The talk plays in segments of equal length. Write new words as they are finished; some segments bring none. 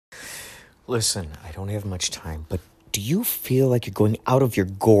Listen, I don't have much time, but do you feel like you're going out of your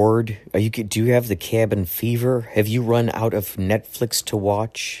gourd? Do you have the cabin fever? Have you run out of Netflix to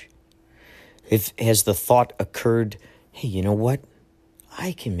watch? Has the thought occurred, hey, you know what?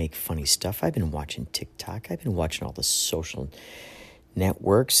 I can make funny stuff. I've been watching TikTok. I've been watching all the social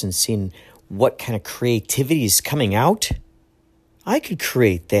networks and seeing what kind of creativity is coming out. I could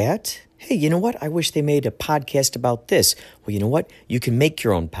create that. Hey, you know what? I wish they made a podcast about this. Well, you know what? You can make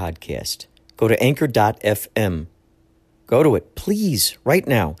your own podcast. Go to anchor.fm. Go to it, please, right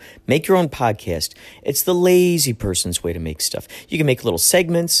now. Make your own podcast. It's the lazy person's way to make stuff. You can make little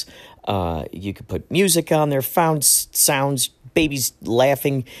segments. You can put music on there, found sounds, babies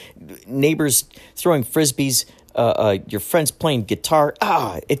laughing, neighbors throwing frisbees, your friends playing guitar.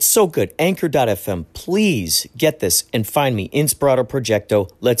 It's so good. Anchor.fm. Please get this and find me. Inspirato Projecto.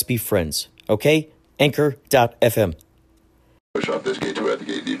 Let's be friends. Okay? Anchor.fm. Shop this gate 2 at the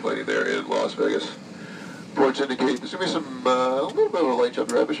gate D planning there in Las Vegas. Reports indicate there's going to be some, a little bit of a light jump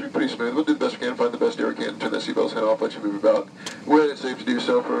drive, but should be pretty smooth. We'll do the best we can, find the best air we can, turn that seatbelt sign off, let you move about when it's safe to do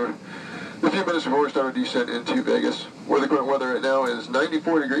so for a few minutes before we start our descent into Vegas. Where the current weather right now is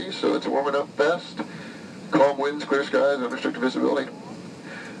 94 degrees, so it's warming up fast. Calm winds, clear skies, unrestricted visibility.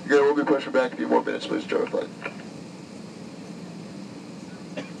 Again, we'll be pushing back a few more minutes, please, Charlie Flight.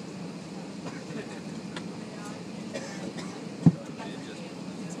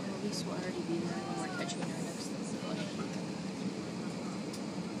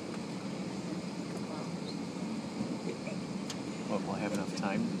 We'll have enough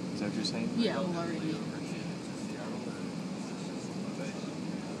time? Is that what you're saying? Yeah, we'll already be.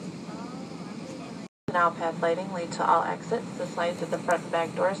 Now path lighting lead to all exits. The slides at the front and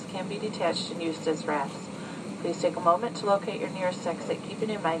back doors can be detached and used as rafts. Please take a moment to locate your nearest exit, keeping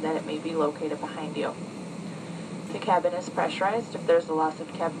in mind that it may be located behind you. The cabin is pressurized. If there's a loss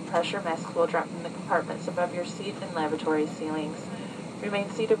of cabin pressure, masks will drop from the compartments above your seat and lavatory ceilings. Remain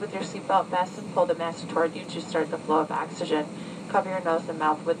seated with your seatbelt fastened. Pull the mask toward you to start the flow of oxygen. Cover your nose and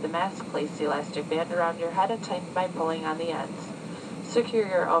mouth with the mask. Place the elastic band around your head and tighten by pulling on the ends. Secure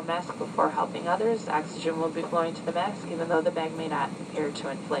your own mask before helping others. Oxygen will be flowing to the mask even though the bag may not appear to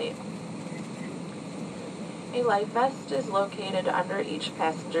inflate. A life vest is located under each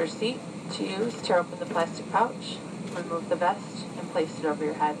passenger seat. To use, tear open the plastic pouch, remove the vest, and place it over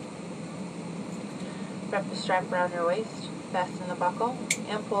your head. Wrap the strap around your waist, fasten the buckle,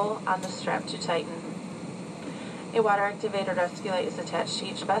 and pull on the strap to tighten. A water-activated rescue light is attached to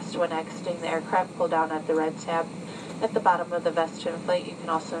each vest. When exiting the aircraft, pull down at the red tab at the bottom of the vest to inflate. You can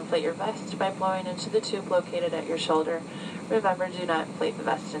also inflate your vest by blowing into the tube located at your shoulder. Remember, do not inflate the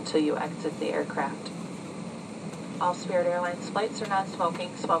vest until you exit the aircraft. All Spirit Airlines flights are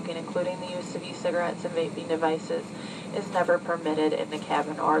non-smoking. Smoking, including the use of e-cigarettes and vaping devices, is never permitted in the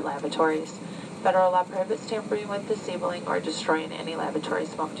cabin or lavatories. Federal law prohibits tampering with, disabling, or destroying any lavatory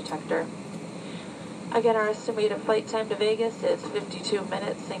smoke detector. Again, our estimated flight time to Vegas is 52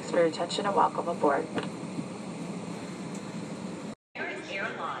 minutes. Thanks for your attention and welcome aboard.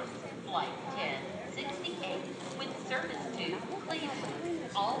 Airlines, Flight 1068, with service to Cleveland.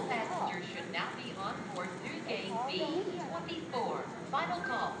 All passengers should now be on board through gate B24. Final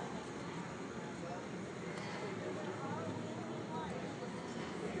call.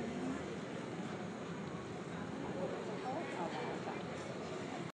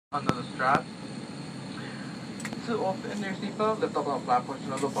 Under the strap. To open your seatbelt, lift up on the flat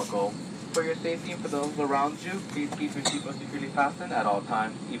portion of the buckle. For your safety and for those around you, please keep your seatbelt securely fastened at all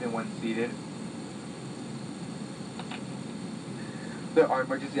times, even when seated. There are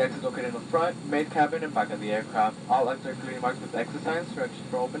emergency exits located in the front, main cabin, and back of the aircraft. All exits are clearly marked with exit signs, directions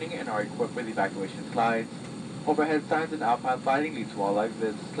for opening, and are equipped with evacuation slides. Overhead signs and outpath lighting lead to all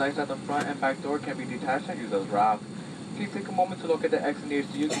exits. Slides at the front and back door can be detached and used as rafts. Please take a moment to look at the exit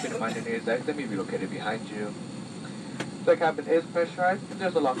nearest to you, keeping in mind the nearest exit may be located behind you. The cabin is pressurized. If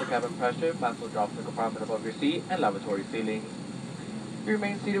there's a loss of cabin pressure, masks will drop from the compartment above your seat and lavatory ceilings. You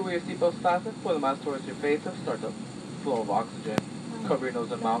remain seated with your seatbelt fastened, pull the mask towards your face and start the flow of oxygen. Cover your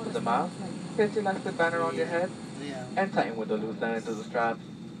nose and mouth with the mask, place your elastic band around your head, and tighten with the loose end into the strap.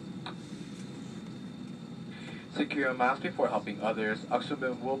 Secure your mask before helping others.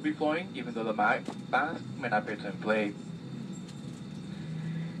 Oxygen will be flowing even though the mask may not appear to inflate.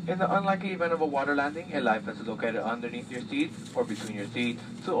 In the unlikely event of a water landing, a life vest is located underneath your seat or between your seats.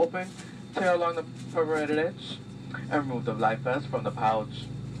 To open, tear along the perforated edge and remove the life vest from the pouch.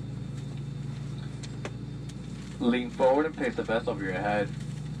 Lean forward and place the vest over your head.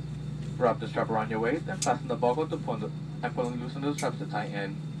 Wrap the strap around your waist and fasten the buckle to pull and loosen the straps to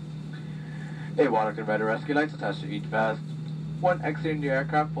tighten. A water converter rescue light is attached to each vest. When exiting the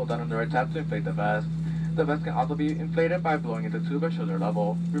aircraft, pull down on the right tab to inflate the vest. The vest can also be inflated by blowing into tube at shoulder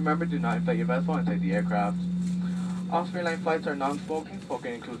level. Remember, do not inflate your vest while inside the aircraft. Austrian flights are non-smoking.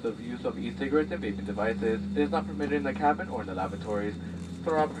 Smoking includes the use of e-cigarettes and vaping devices. It is not permitted in the cabin or in the lavatories.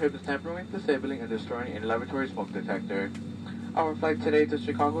 FLRAA prohibits tampering, disabling, and destroying any lavatory smoke detector. Our flight today to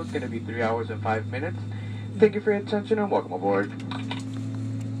Chicago is going to be 3 hours and 5 minutes. Thank you for your attention and welcome aboard.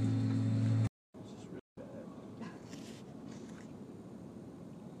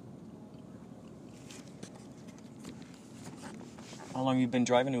 How long have you been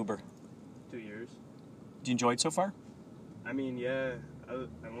driving Uber? 2 years. Do you enjoy it so far? I mean, yeah.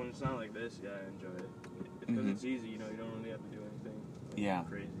 And when it's not like this, yeah, I enjoy it. It's because it's easy, you know. You don't really have to do anything Yeah.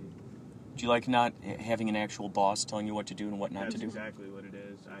 crazy. Do you like not having an actual boss telling you what to do and what not That's to do? exactly what it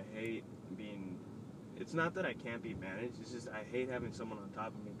is. I hate being... It's not that I can't be managed. It's just I hate having someone on top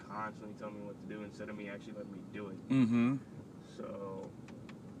of me constantly telling me what to do instead of me actually letting me do it. Mm-hmm. So,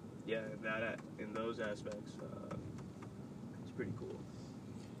 yeah, that in those aspects, it's pretty cool.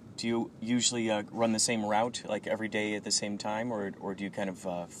 Do you usually run the same route, like every day at the same time, or do you kind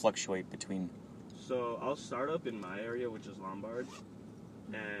of fluctuate between? So I'll start up in my area, which is Lombard,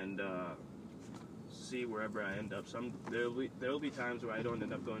 and see wherever I end up. There'll be times where I don't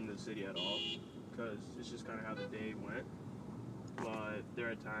end up going to the city at all, because it's just kind of how the day went. But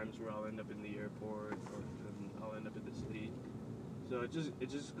there are times where I'll end up in the airport, or I'll end up in the city. So it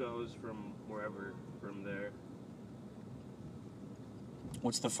just goes from wherever from there.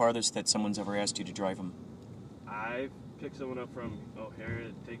 What's the farthest that someone's ever asked you to drive them? I picked someone up from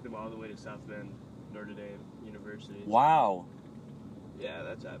O'Hare, take them all the way to South Bend, Notre Dame University. Wow. Yeah,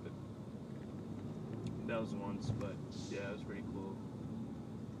 that's happened. That was once, but yeah, it was pretty cool.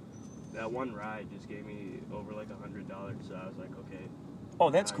 That one ride just gave me over like $100, so I was like, okay. Oh,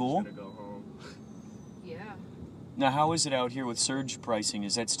 that's I'm cool. just gonna go home. Yeah. Now, how is it out here with surge pricing?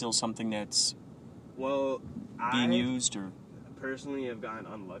 Is that still something that's Well, being I used, or? personally have gotten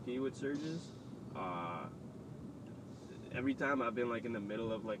unlucky with surges. Every time I've been like in the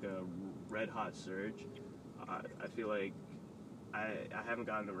middle of like a red hot surge, I feel like I haven't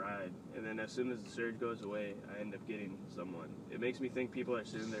gotten a ride, and then as soon as the surge goes away, I end up getting someone. It makes me think people are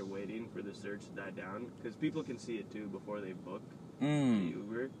sitting there waiting for the surge to die down, because people can see it too before they book the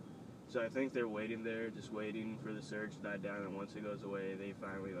Uber. So I think they're waiting there, just waiting for the surge to die down, and once it goes away, they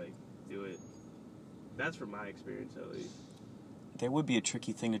finally like do it. That's from my experience, at least. That would be a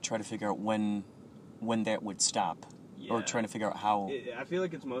tricky thing to try to figure out when that would stop, or Yeah. trying to figure out how. I feel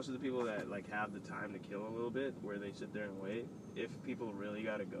like it's most of the people that like have the time to kill a little bit, where they sit there and wait. If people really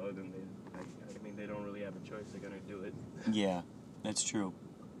gotta go, then they don't really have a choice. They're gonna do it. Yeah, that's true.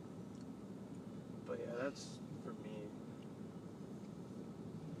 But yeah, that's for me.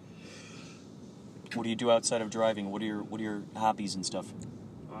 What do you do outside of driving? What are your hobbies and stuff?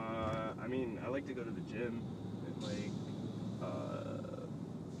 I mean, I like to go to the gym and like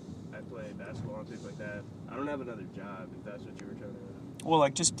I play basketball and things like that. I don't have another job, if that's what you were trying to. Well,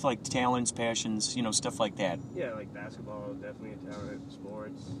 like just like talents, passions, stuff like that. Yeah, like basketball, definitely a talent.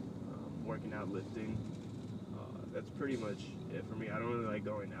 Sports, working out, lifting. That's pretty much it for me. I don't really like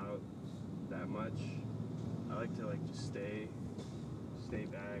going out that much. I like to like just stay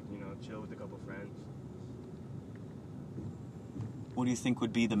back, chill with a couple friends. What do you think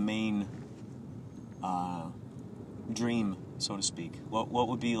would be the main dream, so to speak? What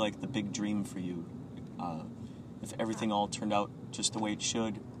would be like the big dream for you, if everything all turned out just the way it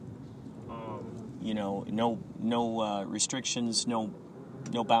should? No restrictions, no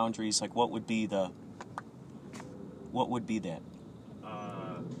boundaries. Like, what would be that?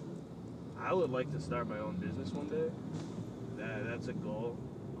 I would like to start my own business one day. That's a goal.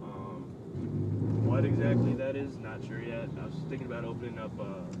 What exactly that is, not sure yet. I was thinking about opening up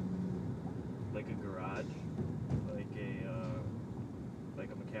like a garage, like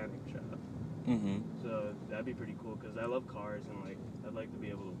a mechanic shop. Mm-hmm. So that'd be pretty cool because I love cars and like I'd like to be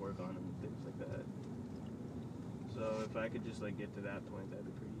able to work on them and things like that. So if I could just like get to that point, that'd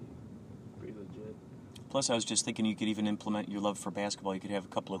be pretty legit. Plus, I was just thinking you could even implement your love for basketball. You could have a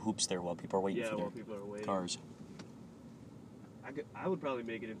couple of hoops there while people are waiting for while their people are waiting. cars. I would probably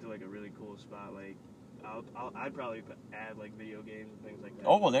make it into like a really cool spot. Like I'd probably add like video games and things like that.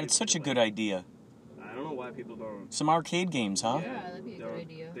 Oh, well, that's such a good idea. I don't know why people don't. Some arcade games, huh? Yeah, that'd be a good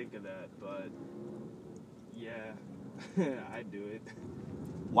idea. Think of that, but yeah, I'd do it.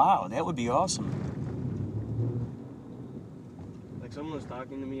 Wow, that would be awesome. Like someone was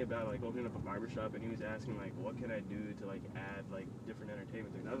talking to me about like opening up a barbershop, and he was asking like, what can I do to like add like different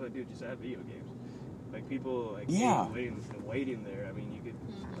entertainment things? I was like, dude, just add video games. Like people like Yeah. waiting there. I mean, you could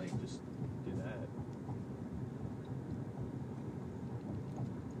like just do that.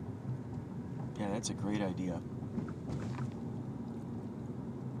 Yeah, that's a great idea.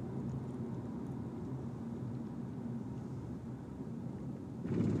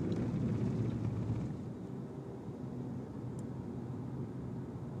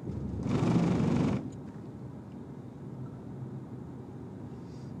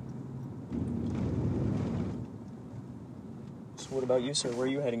 So what about you, sir? Where are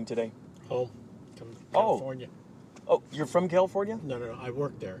you heading today? Home. Come from California. Oh, you're from California? No. I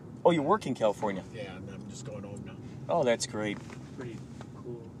work there. Oh, you work in California? Yeah, and I'm just going home now. Oh, that's great. Pretty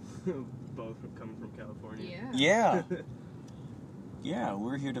cool. Both coming from California. Yeah. Yeah,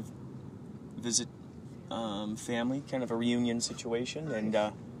 we're here to visit family, kind of a reunion situation, and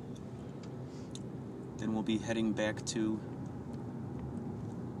then we'll be heading back to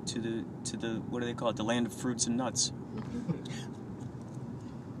the what do they call it? The land of fruits and nuts.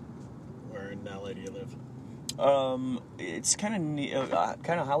 Where in LA do you live? It's kind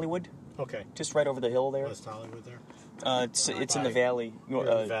of Hollywood, Okay. just right over the hill there. West Hollywood there? It's in the valley, You're in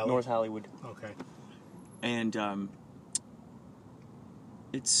the valley? North Hollywood, Okay. and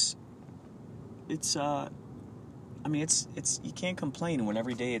it's I mean it's you can't complain when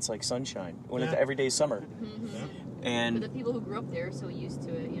every day it's like sunshine, when Yeah. every day is summer, Yeah. and For the people who grew up there, so used to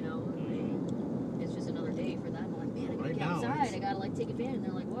it, you know, like, it's just another day for them. Like, man, I gotta Right get now, outside. it's- I gotta like take advantage. And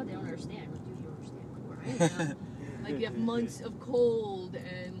they're like, what? They don't understand. I'm like, dude, you don't understand. Cool, right? You know? Like you have months of cold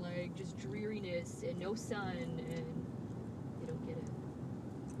and like just dreariness and no sun, and they don't get it.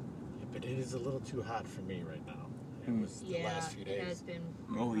 Yeah, but it is a little too hot for me right now. It Mm. was the Yeah, last few it has days. been.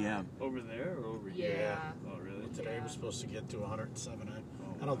 oh yeah, Over there or over Yeah. here? Oh, really? Today Yeah. was supposed to get to 107.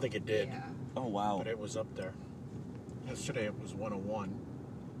 Oh, I don't think it did, Yeah. oh wow. but it was up there. Yesterday it was 101.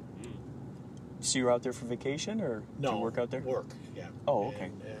 So you're out there for vacation, or do No, you work out there? Work, yeah. Oh, okay.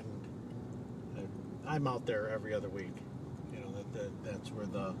 And I'm out there every other week. You know, that's where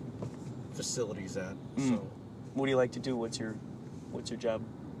the facility's at. Mm. So What do you like to do? What's your job?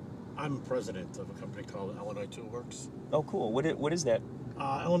 I'm president of a company called Illinois Toolworks. Oh, cool. What is that?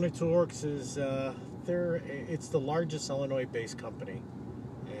 Illinois Toolworks is it's the largest Illinois-based company,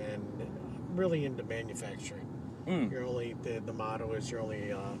 and really into manufacturing. Mm. You're only the motto is you're only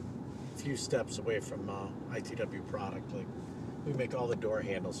a few steps away from ITW product. Like we make all the door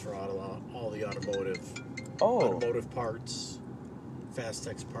handles for all the automotive parts,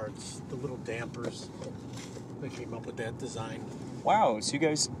 Fastex parts, the little dampers. They came up with that design. Wow. So you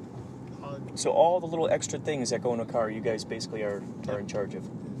guys, so all the little extra things that go in a car, you guys basically are in charge of.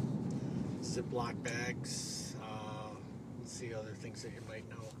 Ziploc bags. Let's see other things that you might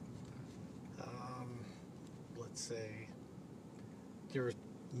know. Let's say your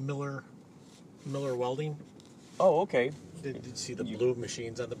Miller Welding. Oh, okay. Did you see the blue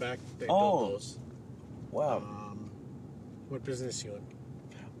machines on the back? They Oh. build those. Wow. What business you in?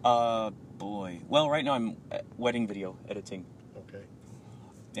 Boy. Well, right now I'm wedding video editing, Okay.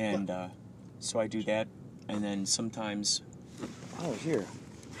 and so I do that, and then sometimes. Oh, here.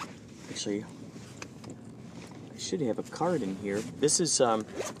 Actually, I should have a card in here. This is a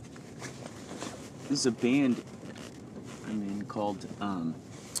band I'm in called. Do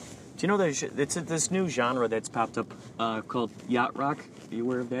you know that it's this new genre that's popped up called yacht rock? Are you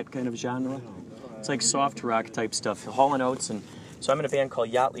aware of that kind of genre? It's like soft rock type stuff, Hall & Oates, and so I'm in a band called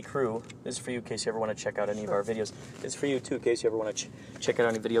Yachtly Crew. This is for you in case you ever want to check out any of our videos. It's for you too in case you ever want to check out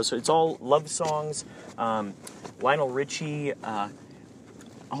any videos. So it's all love songs, Lionel Richie, Hall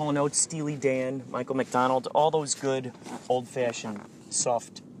 & Oates, Steely Dan, Michael McDonald, all those good old-fashioned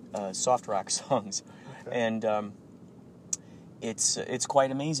soft rock songs, and it's quite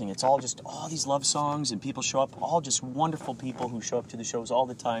amazing. It's all these love songs, and people show up, all just wonderful people who show up to the shows all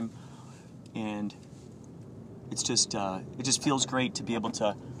the time, and it's just it just feels great to be able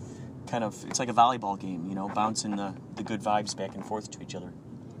to kind of, it's like a volleyball game, you know, bouncing the good vibes back and forth to each other.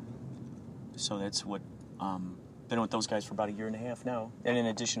 So that's what been with those guys for about a year and a half now, and in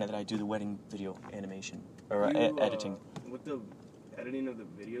addition to that, I do the wedding video animation or editing. With the editing of the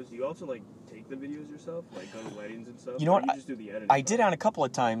videos, do you also like take the videos yourself, like go to weddings and stuff? You know or what? You just do the editing. I did on a couple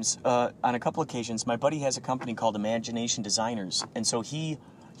of times, on a couple occasions. My buddy has a company called Imagination Designers, and so he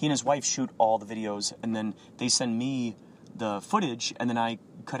and his wife shoot all the videos, and then they send me the footage, and then I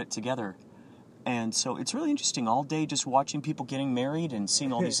cut it together. And so it's really interesting all day just watching people getting married and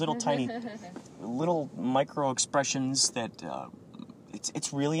seeing all these little tiny, little micro expressions that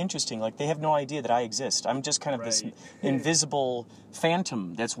it's really interesting. Like, they have no idea that I exist. I'm just kind of this invisible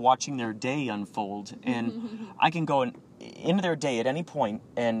phantom that's watching their day unfold, and I can go into their day at any point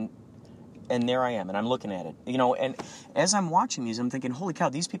and And there I am, and I'm looking at it. You know, and as I'm watching these, I'm thinking, holy cow,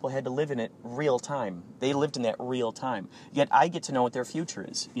 these people had to live in it real time. They lived in that real time. Yet I get to know what their future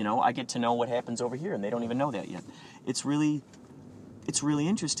is. You know, I get to know what happens over here, and they don't even know that yet. It's really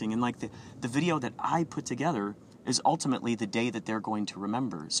interesting. And like the video that I put together is ultimately the day that they're going to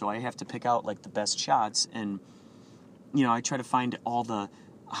remember. So I have to pick out like the best shots, and you know, I try to find all the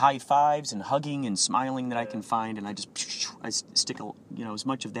high fives and hugging and smiling that I can find, and I stick as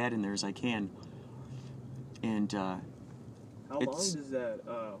much of that in there as I can. And how long does that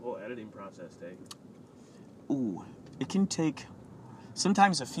whole editing process take? Ooh, it can take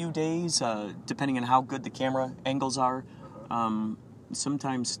sometimes a few days, depending on how good the camera angles are.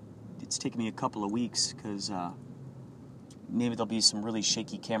 Sometimes it's taken me a couple of weeks because maybe there'll be some really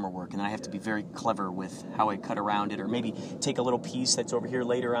shaky camera work, and I have to be very clever with how I cut around it, or maybe take a little piece that's over here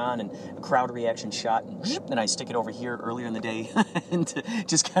later on and a crowd reaction shot, and then I stick it over here earlier in the day, and to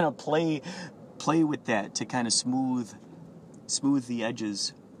just kind of play with that to kind of smooth the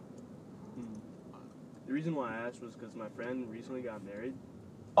edges. The reason why I asked was because my friend recently got married.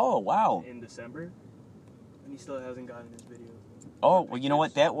 Oh, wow. In December, and he still hasn't gotten his video. Oh, well, you know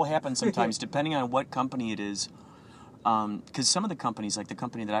what? That will happen sometimes, depending on what company it is. Because some of the companies, like the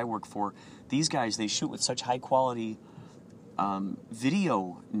company that I work for, these guys, they shoot with such high quality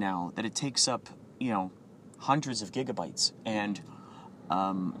video now that it takes up, hundreds of gigabytes. And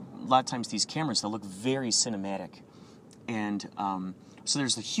a lot of times these cameras, they'll look very cinematic. And so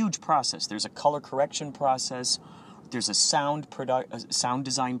there's a huge process. There's a color correction process. There's a sound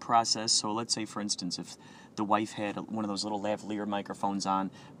design process. So let's say, for instance, if the wife had one of those little lavalier microphones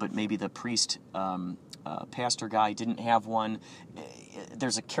on, but maybe the priest, pastor guy didn't have one,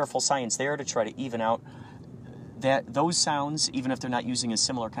 there's a careful science there to try to even out those sounds, even if they're not using a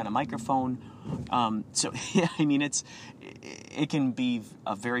similar kind of microphone. So yeah, I mean, it can be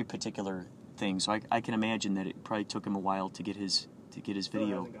a very particular thing. So I can imagine that it probably took him a while to get his video. Still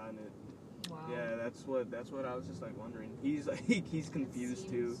haven't gotten it. Wow. Yeah, that's what I was just like wondering. He's confused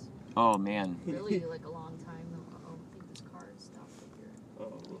too. Oh man. Really, like a long time. I think this car is stopped up here.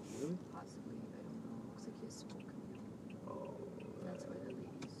 Oh, really? Possibly. I don't know. Looks like he has smoke. Oh. That's why the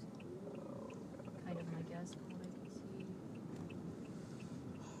lady's kind of my guess from what I can see.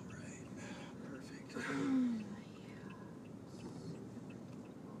 All right. Perfect. Yeah.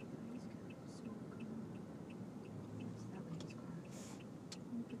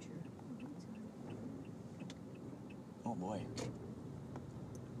 Oh boy.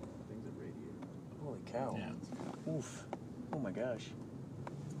 Things are radiating. Holy cow. Yeah. Oof. Oh my gosh.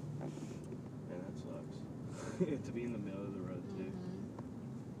 Man, that sucks. To be in the middle of the road too.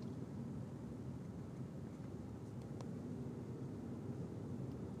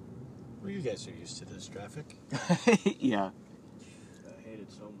 Well, you guys are used to this traffic. Yeah. I hate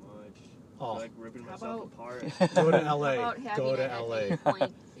it so much. Oh. I like ripping myself apart. Go to LA. How about Go to having LA. it at any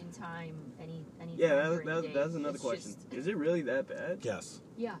point in time, any Yeah, time during the day? that's another It's question. just- Is it really that bad? Yes.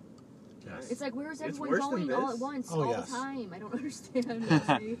 Yeah. Yes. It's like, where's It's everyone worse than going all this? at once, Oh, all yes. the time? I don't understand.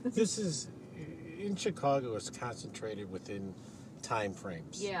 This is in Chicago. It's concentrated within time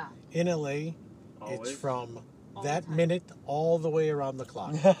frames. Yeah. In LA, Always? it's from All that the time. minute all the way around the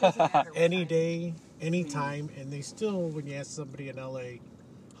clock. Doesn't matter what Any time. day, any time, and they still, when you ask somebody in LA,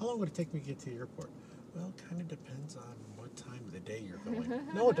 how long would it take me to get to the airport? Well, it kind of depends on what time of the day you're going.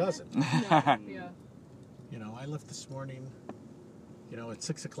 No, it doesn't. No, yeah. I left this morning, at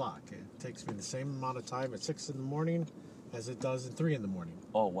 6 o'clock. It takes me the same amount of time at 6 in the morning as it does at 3 in the morning.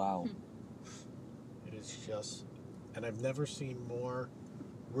 Oh wow. It is just, and I've never seen more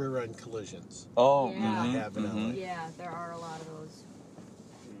rear-end collisions. Oh. Yeah. than I Mhm, have in mhm. LA. Yeah, there are a lot of those.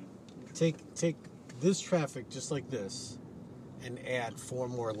 Take this traffic just like this and add 4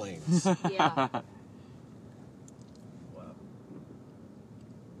 more lanes. Yeah. Wow.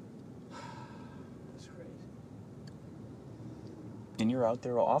 That's crazy. And you're out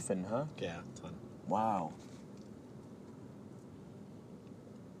there often, huh? Yeah, ton. Wow.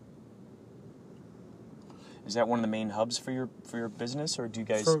 Is that one of the main hubs for your business, or do you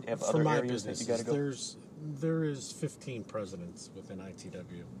guys have for other my areas that you got to go? There is 15 presidents within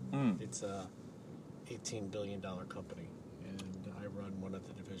ITW. Mm. It's a $18 billion company, and I run one of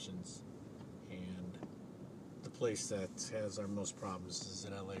the divisions. And the place that has our most problems is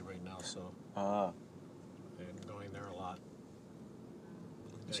in LA right now, so I'm going there a lot.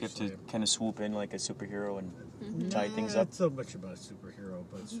 So you have to kind of swoop in like a superhero and tie things Not up. so much about a superhero,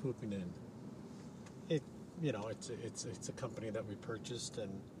 but swooping in. It's a company that we purchased,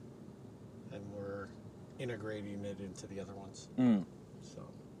 and we're integrating it into the other ones. Mm. So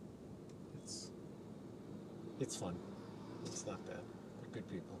it's fun. It's not bad. They're good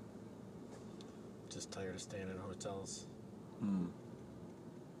people. just tired of staying in hotels.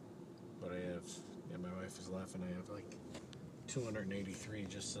 But I have, my wife is laughing, I have like 283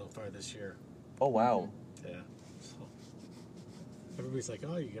 just so far this year. Oh, wow. Yeah. So everybody's like,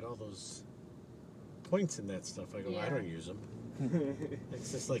 oh, you get all those points in that stuff. I go, I don't use them.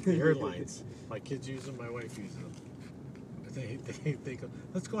 It's just like the airlines. My kids use them, my wife uses them. They go,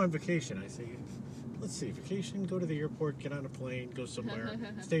 let's go on vacation. I say, let's see, vacation, go to the airport, get on a plane, go somewhere,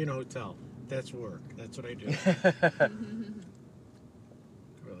 stay in a hotel. That's work. That's what I do.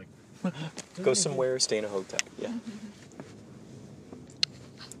 We're like, Go somewhere, stay in a hotel. Yeah.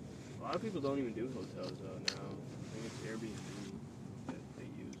 A lot of people don't even do hotels though now. I think it's Airbnb that they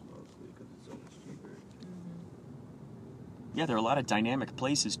use mostly because it's so much cheaper. Yeah, there are a lot of dynamic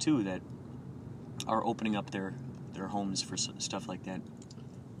places too that are opening up their homes for stuff like that.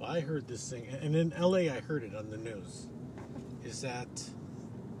 well, I heard this thing, and in LA I heard it on the news, is that,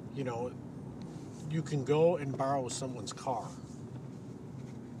 you know, you can go and borrow someone's car.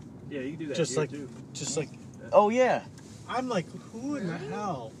 Yeah, you can do that Just here like, too. just like, Oh, yeah. I'm like, who in the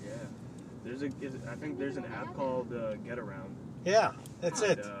hell? Yeah. I think there's an app called Get Around. Yeah, that's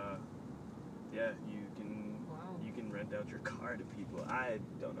And, it. Yeah, you can rent out your car to people. I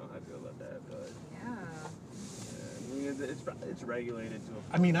don't know how I feel about that, but I mean, it's regulated to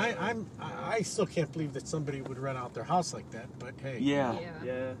a I mean, I still can't believe that somebody would rent out their house like that, but hey. Yeah.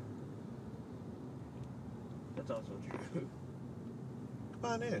 Yeah. That's also true.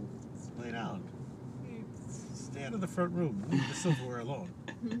 Come on in. Lay down. Stay out of the front room. Leave the silverware alone.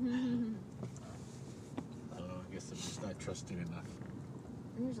 I guess I'm just not trusting enough.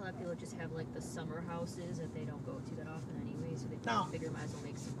 And there's a lot of people that just have like the summer houses that they don't go to that often anyway, so they No. figure might as well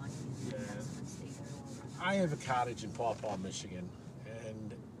make some money and Yeah. have someone stay there all I have a cottage in Paw Paw, Michigan,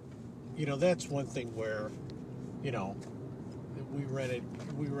 and you know that's one thing where, you know, we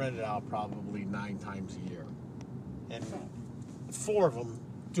rent it out probably 9 times a year, and 4 of them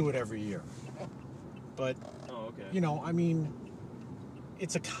do it every year. But Oh, okay. you know, I mean,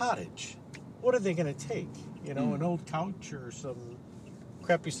 it's a cottage. What are they going to take? You know, an old couch or some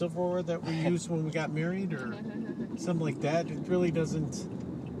crappy silverware that we used when we got married, or something like that. It really doesn't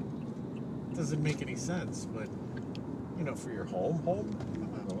make any sense. But you know, for your home,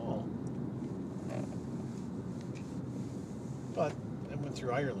 not at all. But I went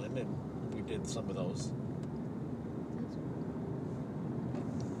through Ireland and we did some of those.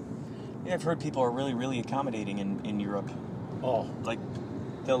 Yeah, I've heard people are really, really accommodating in Europe. Oh, Like,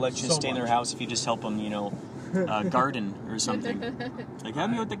 they'll let you So stay in their much. house if you just help them, you know, garden or something. Like,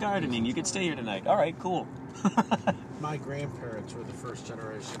 help me with the gardening. You can stay here tonight. All right, cool. my grandparents were the first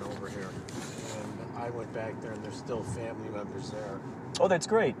generation over here, and I went back there, and there's still family members there. Oh, that's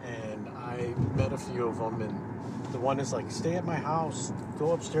great. And I met a few of them, and the one is like, stay at my house,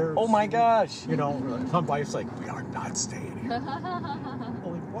 go upstairs. Oh, my gosh. You know, my wife's like, we are not staying here. I'm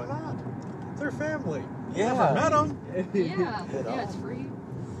like, why not? They're family. Yeah. Never met them. yeah, You know? yeah, it's free.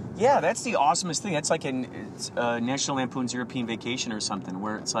 Yeah, that's the awesomest thing. That's like in National Lampoon's European Vacation or something,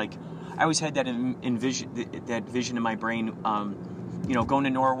 where it's like, I always had that that vision in my brain, you know, going to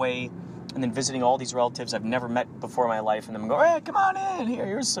Norway and then visiting all these relatives I've never met before in my life, and then go, hey, come on in,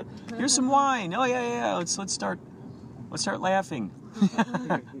 here's some wine. Oh yeah, let's start laughing.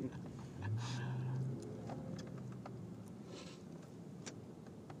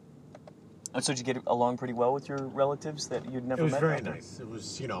 So did you get along pretty well with your relatives that you'd never It was met? very out there? nice. It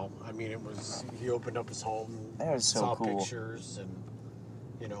was, you know, I mean, he opened up his home. That was so saw cool. pictures, and,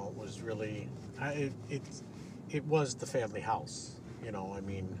 you know, it was really, it was the family house. You know, I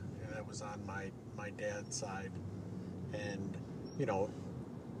mean, that was on my dad's side. And, you know,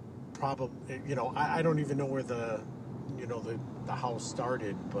 probably, you know, I don't even know where the house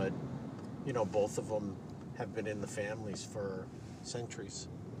started, but, you know, both of them have been in the families for centuries.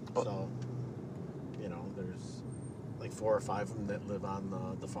 So, you know, there's like 4 or 5 of them that live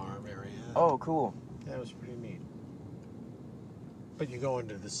on the farm area. Oh, cool. That was pretty neat. But you go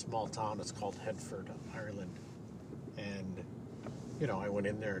into this small town, it's called Headford, Ireland. And, you know, I went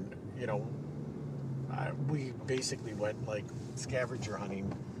in there and, you know, we basically went like scavenger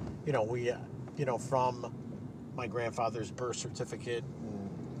hunting. You know, from my grandfather's birth certificate. And,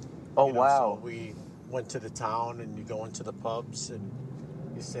 Oh, you know, wow. So we went to the town, and you go into the pubs, and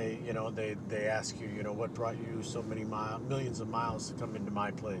you say, you know, they ask you, you know, what brought you so many millions of miles to come into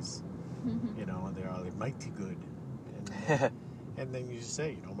my place? You know, and they're all like, mighty good. And then you just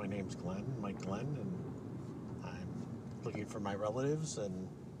say, you know, my name's Glenn, Mike Glenn, and I'm looking for my relatives, and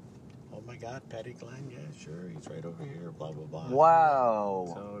oh my God, Patty Glenn, yeah, sure, he's right over here, blah, blah, blah.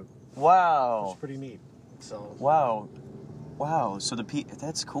 Wow. So Wow. it's pretty neat. So Wow. So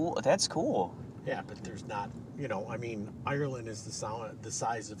that's cool. That's cool. Yeah, but there's not, you know, I mean, Ireland is the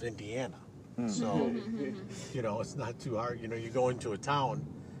size of Indiana. So, you know, it's not too hard. You know, you go into a town,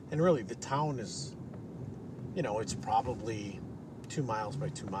 and really the town is, you know, it's probably 2 miles by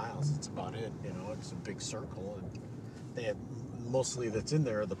 2 miles. It's about it. You know, it's a big circle, and they have mostly that's in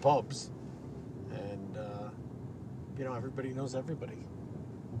there are the pubs, and you know, everybody knows everybody.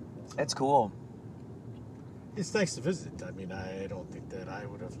 That's cool. It's nice to visit. I mean, I don't think that I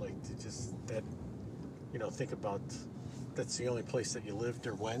would have liked to just that, you know, think about that's the only place that you lived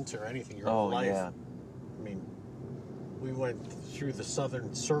or went or anything your whole life. Yeah. I mean, we went through the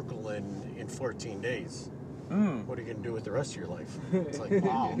Southern Circle in 14 days. What are you going to do with the rest of your life? It's like,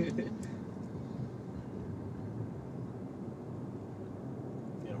 wow. You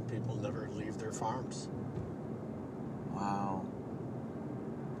know, people never leave their farms. Wow.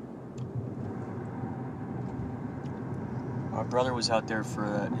 Our brother was out there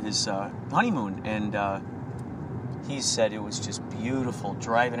for his honeymoon, and he said it was just beautiful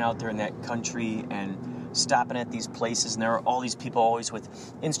driving out there in that country and stopping at these places, and there are all these people always with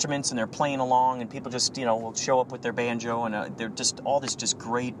instruments, and they're playing along, and people just, you know, will show up with their banjo, and they're just all this just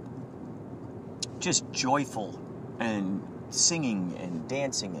great, just joyful, and singing and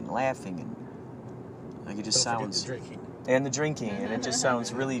dancing and laughing, and like it just sounds. The drinking. And the drinking, and it just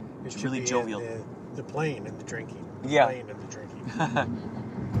sounds really, really jovial. The playing and the drinking. Yeah. Playing and the drinking.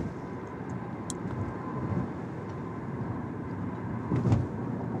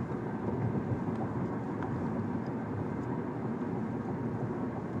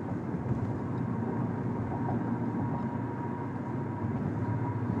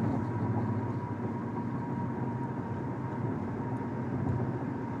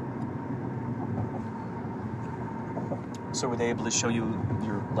 So were they able to show you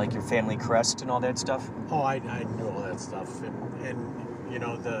your family crest and all that stuff? Oh, I knew all that stuff, and you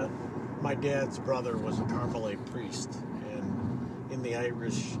know, my dad's brother was a Carmelite priest, and in the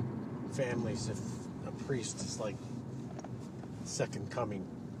Irish families, if a priest is like second coming.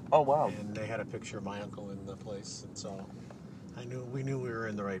 Oh wow! And they had a picture of my uncle in the place, and so we knew we were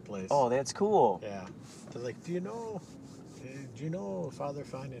in the right place. Oh, that's cool. Yeah, they're like, do you know Father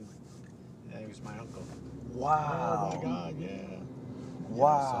Finan? Yeah, he was my uncle. Wow! Oh my God! Yeah. Wow!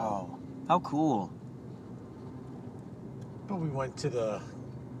 Yeah, so, how cool! But we went to the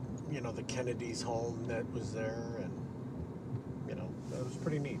Kennedy's home that was there, and you know, that was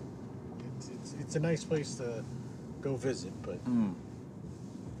pretty neat. It's a nice place to go visit, but don't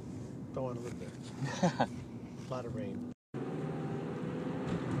want to live there. A lot of rain.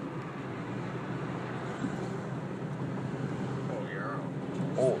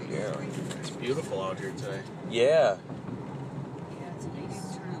 Oh yeah! It's beautiful out here today. Yeah.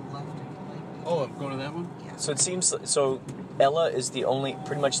 Oh, I'm going to that one? So it seems Ella is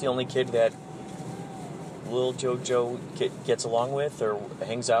pretty much the only kid that Lil JoJo gets along with or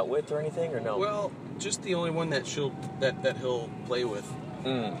hangs out with or anything, or no? Well, just the only one that he'll play with.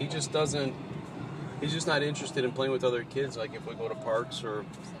 He just doesn't. He's just not interested in playing with other kids. Like if we go to parks or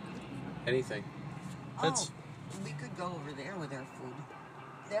anything. We could go over there with our food.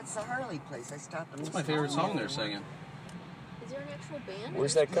 That's the Harley place. I stopped and That's my favorite song they're singing. Is there an actual band?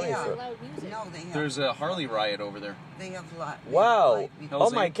 Where's that coming from? Loud music? No, they have. There's a Harley riot over there. They have lot. Wow! Oh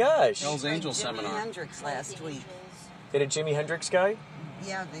my gosh! Hell's Angel Jimi seminar. Hendrix last week. They had a Jimi Hendrix guy?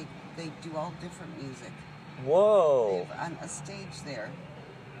 Yeah, they do all different music. Whoa! They have on a stage there,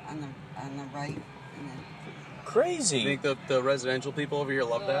 on the right, and then. Crazy! You think the residential people over here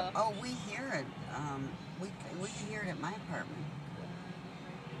love that? Oh, we hear it. We can hear it at my apartment.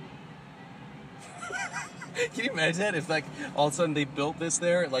 Can you imagine that if like all of a sudden they built this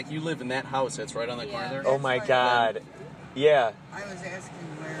there? Like you live in that house that's right on the corner there. Oh my God! Yeah. I was asking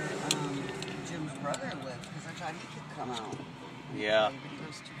where Jim's brother lived because I thought he could come out. Yeah. But he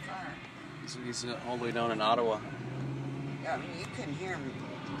goes too far. He's all the way down in Ottawa. Yeah, I mean you can hear him.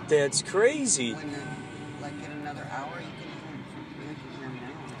 That's crazy. When like in another hour you can hear him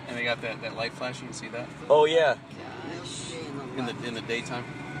now. And they got that light flash. You can see that. Oh yeah. In the daytime.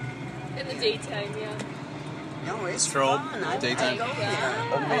 In the daytime, yeah. No, it's Strobe, fun. daytime. I go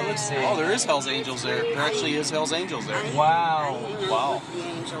there. Amazing. Oh, there is Hell's Angels there. There actually is Hell's Angels there. Wow. I hang out Wow. with the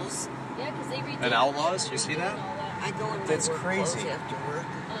Angels. Yeah, because they read And Outlaws, you see that? I go in my That's work crazy. clothes after work.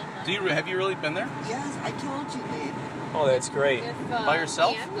 Have you really been there? Yes, I told you, babe. Oh, that's great. If, By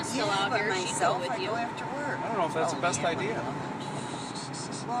yourself? Ann was still Yeah, out by here, she'd go myself, with I you. go after work. I don't know if that's the best yeah, idea.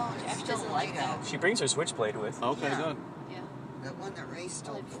 Well, it's Ash still doesn't light like that. out. She brings her switchblade with. Okay, Yeah. good. Yeah. That one that Ray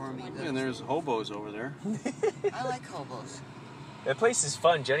stole for me. And there's hobos over there. I like hobos. That place is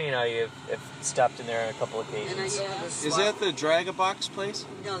fun. Jenny and I have stopped in there on a couple occasions. And I saw the Is swap. that the Drag-A-Box place?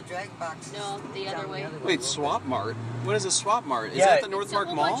 No, Drag Box. No, the other way. Wait, Swap Mart? What is a Swap Mart? Is Yeah, that the it's a Northmark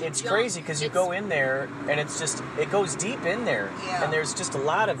whole Mall? bunch of- It's crazy because you go in there and it's just, it goes deep in there. Yeah. And there's just a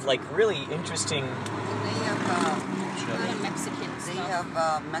lot of like really interesting. And they have A lot of Mexican they stuff.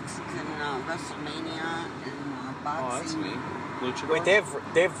 have Mexican WrestleMania and Oh, that's boxing. neat. Luchador? Wait,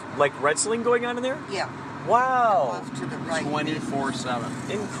 they have like wrestling going on in there? Yeah. Wow. Off to the right. 24/7.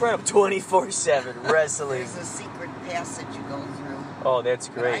 Incredible. 24/7 wrestling. There's a secret passage you go through. Oh, that's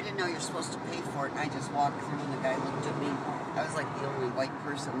But I great. didn't know you're supposed to pay for it, and I just walked through, and the guy looked at me. I was like the only white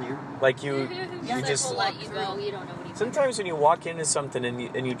person there. Like you Yeah, you they just We'll let you go. You don't know what he's sometimes when you walk into something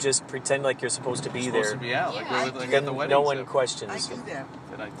and you just pretend like you're supposed to be Supposed there, to be, yeah, like, Yeah. like then at the weddings no one that- questions. I do that.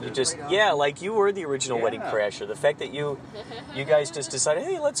 that I You did. just Right on. yeah, like you were the original wedding Yeah. crasher. The fact that you guys just decided,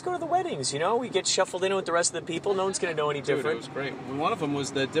 hey, let's go to the weddings. You know, we get shuffled in with the rest of the people. No one's gonna know any Dude, it different. was great. One of them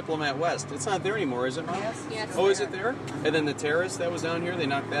was the Diplomat West. It's not there anymore, is it, Mom? Yes. Yeah, it's Oh, is there. it there? And then the Terrace that was down here, they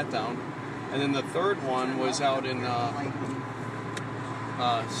knocked that down. And then the third one was out in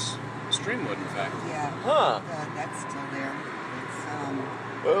Streamwood, in fact. Yeah. Huh. That's still there. It's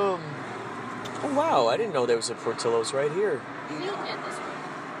Oh wow, I didn't know there was a Portillo's right here. We did this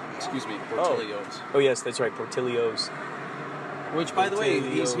one. Excuse me, Portillo's. Oh yes, that's right, Portillo's. Which, by the way,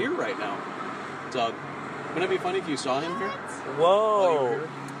 he's Portillo. here right now, Doug. Wouldn't it be funny if you saw him here? Whoa.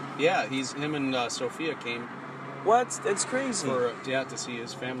 Yeah, him and Sophia came What? That's crazy. to see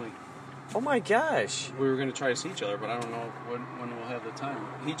his family. Oh my gosh. We were going to try to see each other, but I don't know when we'll have the time.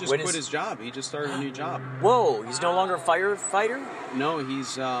 He just When quit is- his job. He just started a new job. Whoa, he's no longer a firefighter? No,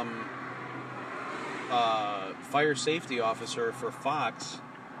 he's fire safety officer for Fox,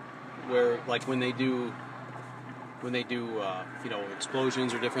 where like when they do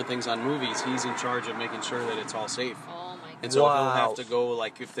explosions or different things on movies, he's in charge of making sure that it's all safe. Oh my god. And so he'll Wow. have to go,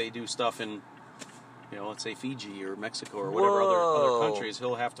 like if they do stuff in, let's say Fiji or Mexico or whatever other Whoa. countries,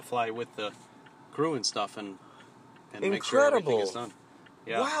 he'll have to fly with the crew and stuff and make sure everything is Incredible. done.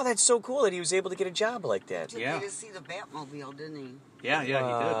 Yeah. Wow, that's so cool that he was able to get a job like that. took Yeah. me to see the Batmobile, didn't he? Yeah, he did.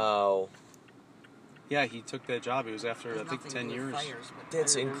 Wow. Yeah, he took that job. It was after, I think, 10 years.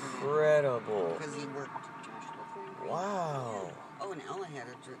 That's incredible. Because he worked. Wow. Oh, and Ella had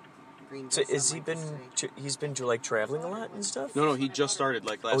a green So dress has on, he like been to say. he's been like traveling a lot and stuff? No, he just started,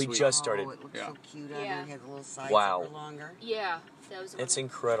 like, last Oh, he week. just started. Oh, it looked Yeah. so cute on Yeah. her. It had the little sides Wow. that were longer. Yeah, that was. That's one.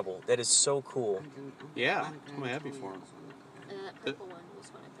 incredible. That is so cool. Yeah, I'm happy for him. And then that purple one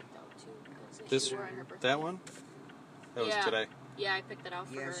was one I picked out too. Because This, she wore on her birthday. that one? That was Yeah. today. Yeah, I picked it out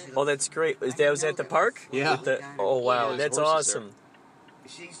for Yeah, her. she Oh, that's great. Was that at the park? Yeah. With the- oh wow, Yeah. that's There's horses awesome.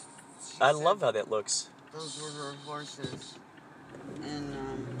 She I said love how that looks. those were her horses.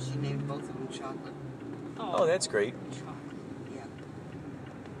 And she named both of them Chocolate. Oh, that's great. Yeah.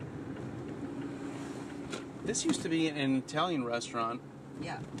 This used to be an Italian restaurant,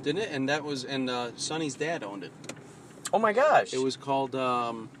 Yeah. didn't it? And that was, Sonny's dad owned it. Oh my gosh. It was called,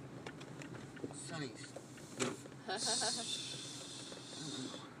 Sonny's.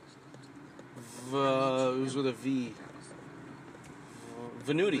 it was with a V.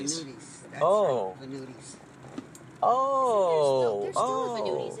 Venutis. That's Oh. right, Venutis. Oh. There's still Oh. a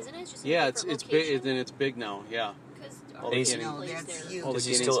Venutis, isn't it? It's just Yeah, a it's different big, location. and it's big now, yeah. Because All our the He's- original No, place that's there. you. All the Does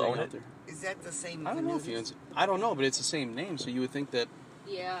he Guineas still hang own out it? there. Is that the same I don't know if he Venutis? owns it. I don't know, but it's the same name, so you would think that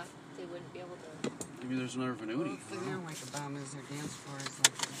Yeah, they wouldn't be able to. maybe there's another Well, Venuti. if they're like a bomb is their dance floor is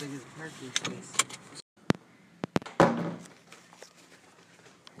like as big as a parking space.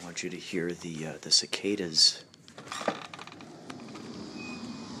 I want you to hear the cicadas.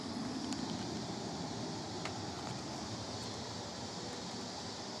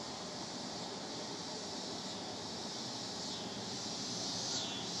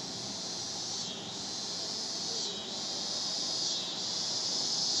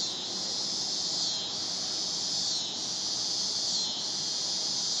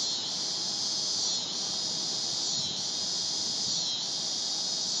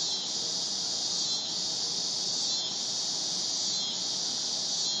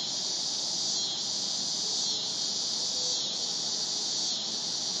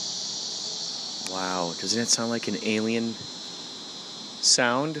 Wow, doesn't that sound like an alien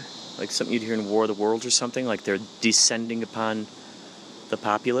sound? Like something you'd hear in War of the Worlds or something? Like they're descending upon the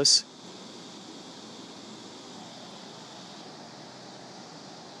populace?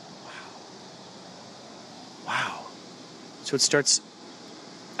 Wow. So it starts,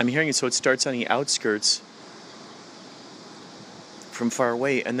 I'm hearing it, so it starts on the outskirts from far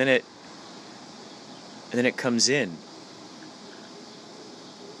away, and then it comes in.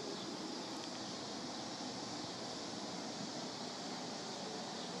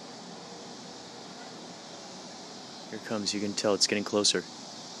 Here it comes. You can tell it's getting closer.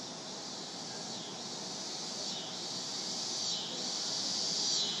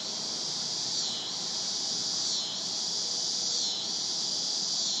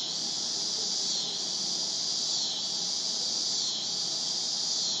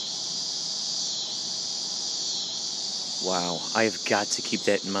 Wow, I have got to keep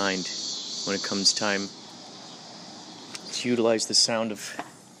that in mind when it comes time to utilize the sound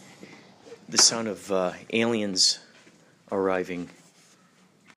of aliens arriving.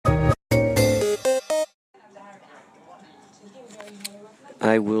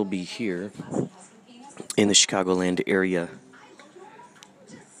 I will be here in the Chicagoland area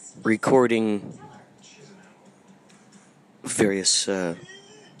recording various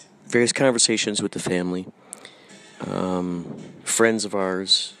conversations with the family, friends of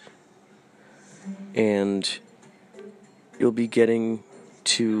ours, and you'll be getting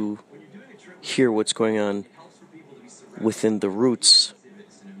to hear what's going on within the roots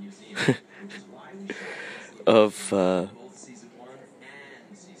of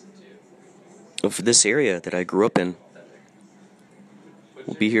this area that I grew up in.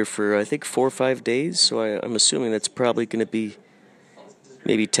 We'll be here for, I think, 4 or 5 days, so I'm assuming that's probably going to be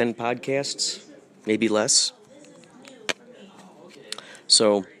maybe 10 podcasts, maybe less.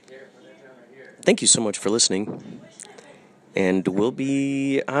 So, thank you so much for listening, and we'll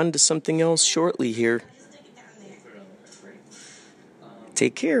be on to something else shortly here.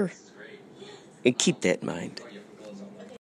 Take care, and keep that in mind.